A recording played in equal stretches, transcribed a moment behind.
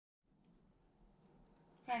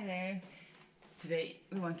Hi there. Today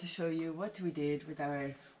we want to show you what we did with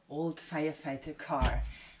our old firefighter car.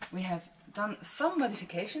 We have done some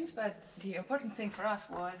modifications, but the important thing for us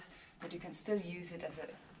was that you can still use it as a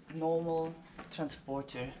normal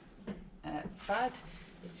transporter. But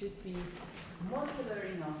it should be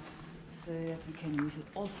modular enough so that we can use it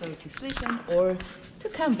also to sleep in or to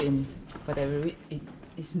camp in, whatever it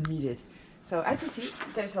is needed. So as you see,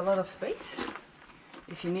 there's a lot of space.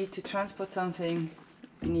 If you need to transport something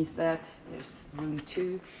beneath that, there's room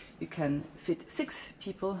too. You can fit 6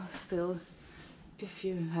 people still if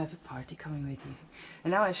you have a party coming with you.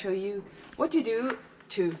 And now I show you what you do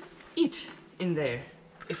to eat in there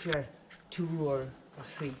if you're 2 or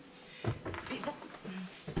 3 people.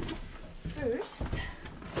 First,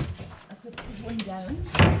 I'll put this one down.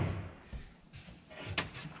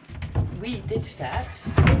 We did that.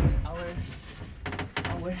 This is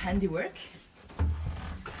our handiwork.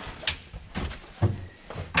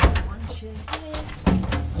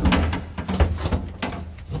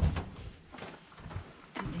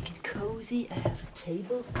 To make it cozy, I have a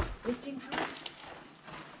table waiting for us.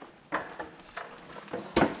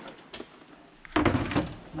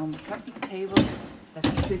 Normal camping table that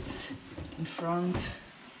fits in front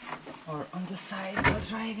or on the side while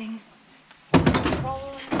driving.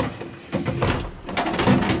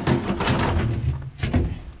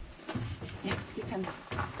 Yeah, you can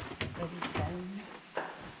let it down.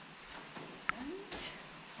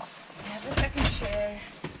 Chair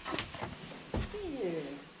here.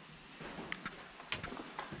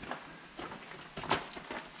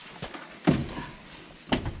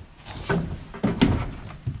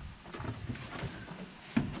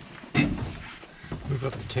 Move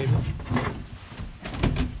up the table.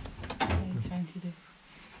 What are you trying to do?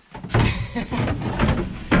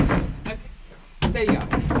 Okay, there you are.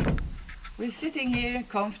 We're sitting here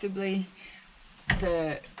comfortably.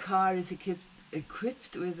 The car is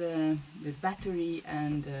equipped with battery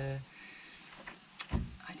and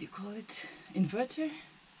how do you call it, inverter.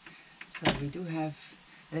 So we do have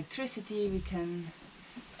electricity. We can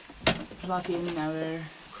plug in our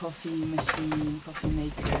coffee machine, coffee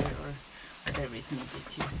maker, or whatever is needed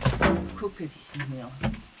to cook a decent meal.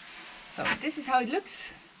 So this is how it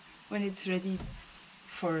looks when it's ready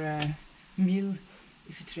for a meal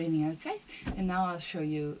if it's raining outside. And now I'll show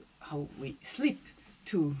you how we sleep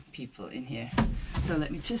 2 people in here. So let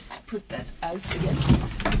me just put that out again.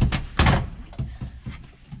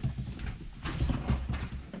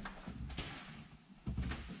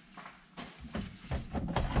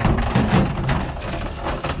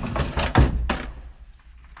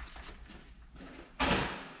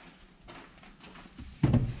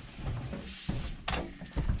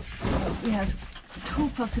 So we have 2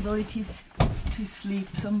 possibilities to sleep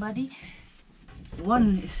somebody.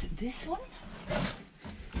 One is this one.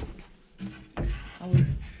 Our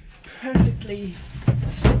perfectly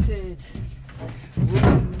fitted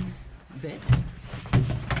wooden bed.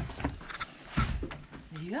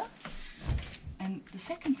 There you go. And the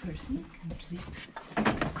second person can sleep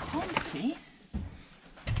comfy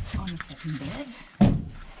on a second bed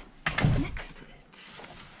next to it.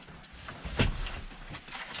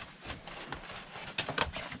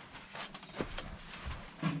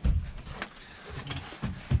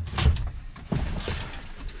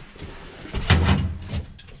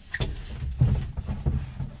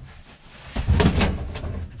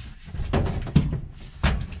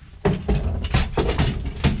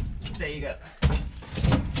 There you go.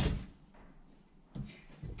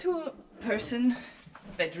 2-person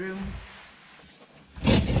bedroom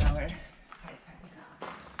in our firefighter car.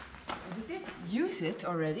 We did use it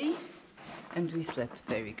already and we slept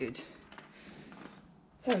very good.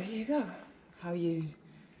 So here you go. How you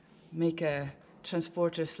make a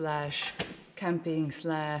transporter slash camping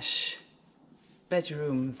slash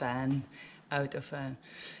bedroom van out of an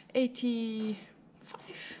 85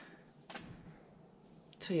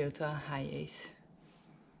 Toyota HiAce.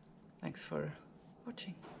 Thanks for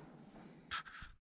watching.